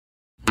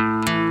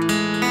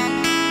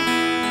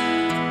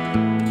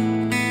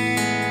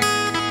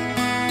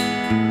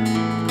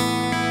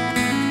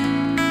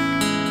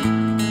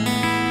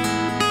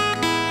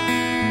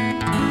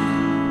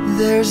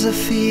There's a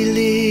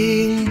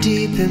feeling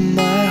deep in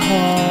my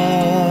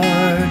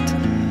heart,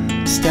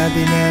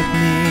 stabbing at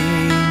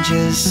me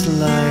just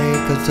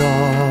like a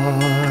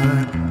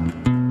dart.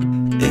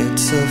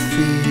 It's a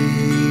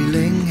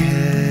feeling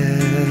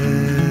heavenly.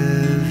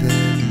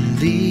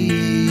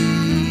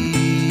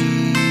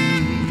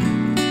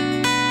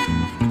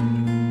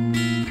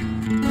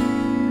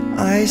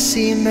 I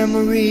see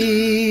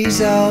memories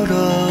out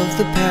of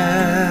the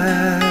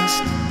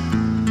past,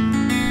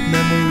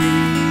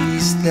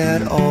 memories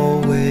that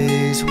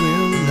always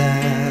will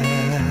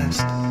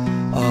last,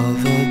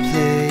 of a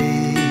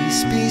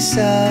place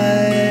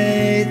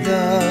beside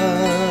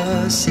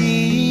the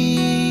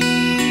sea.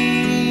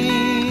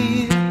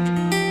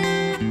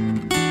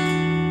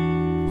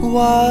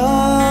 Waikiki,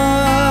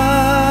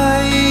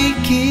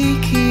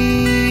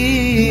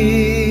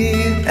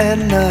 at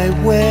night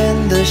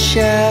when the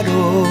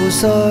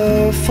shadows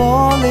are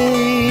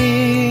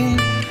falling,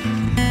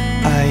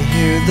 I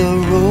hear the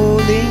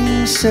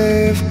rolling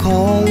surf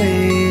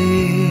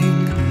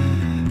calling,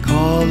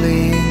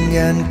 calling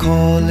and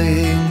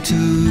calling to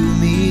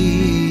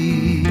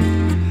me.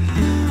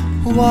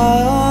 Waikiki,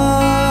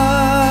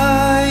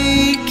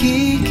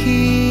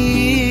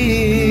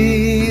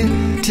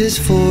 'tis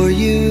for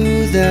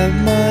you that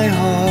my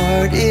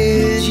heart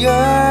is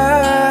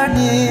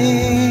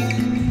yearning.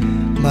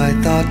 My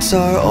thoughts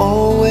are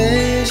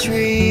always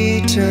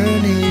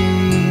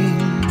returning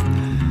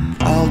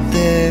out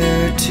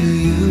there to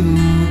you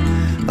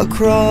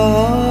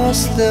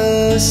across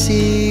the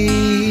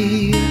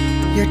sea.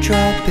 Your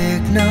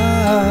tropic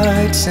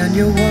nights and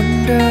your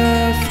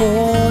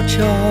wonderful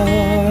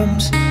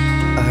charms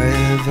are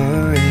ever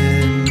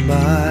in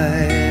my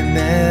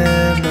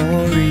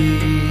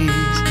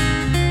memories.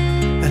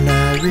 And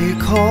I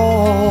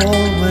recall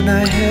when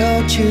I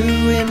held you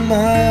in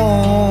my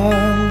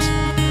arms,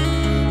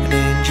 an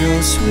angel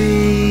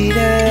sweet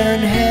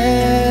and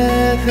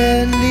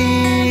heavenly.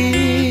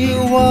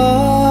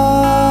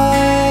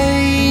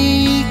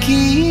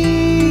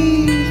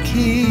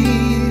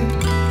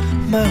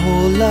 My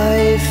whole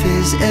life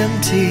is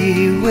empty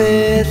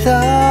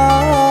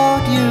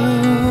without you.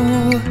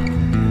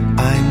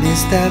 I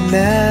miss that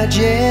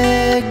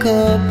magic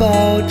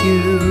about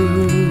you,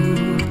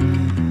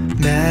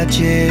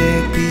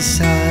 magic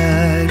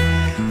beside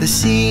the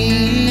sea.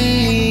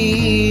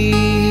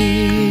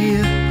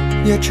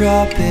 Your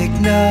tropic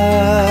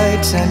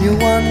nights and your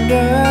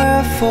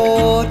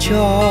wonderful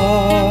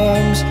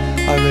charms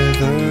are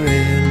ever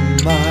in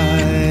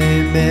my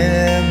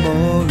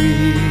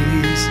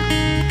memories.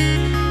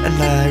 And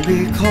I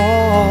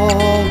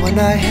recall when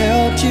I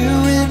held you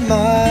in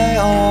my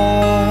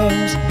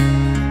arms,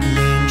 an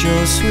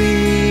angel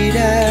sweet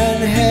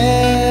and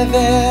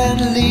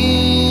heavenly.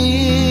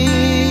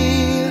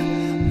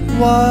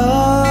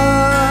 Waikiki,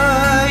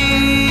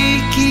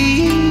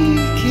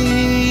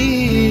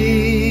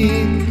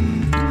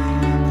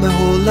 my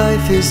whole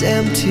life is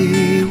empty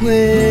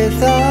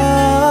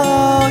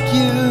without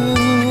you.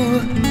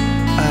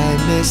 I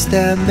miss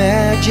that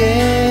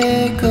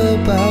magic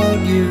about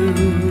you,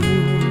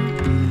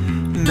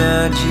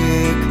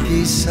 magic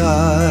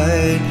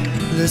beside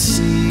the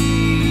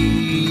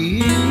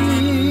sea,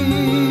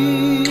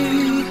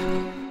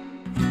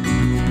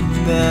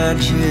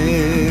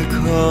 magic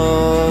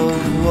of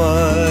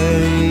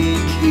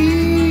Waikiki,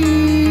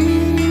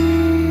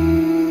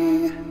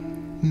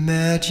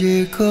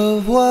 magic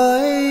of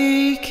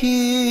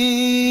Waikiki.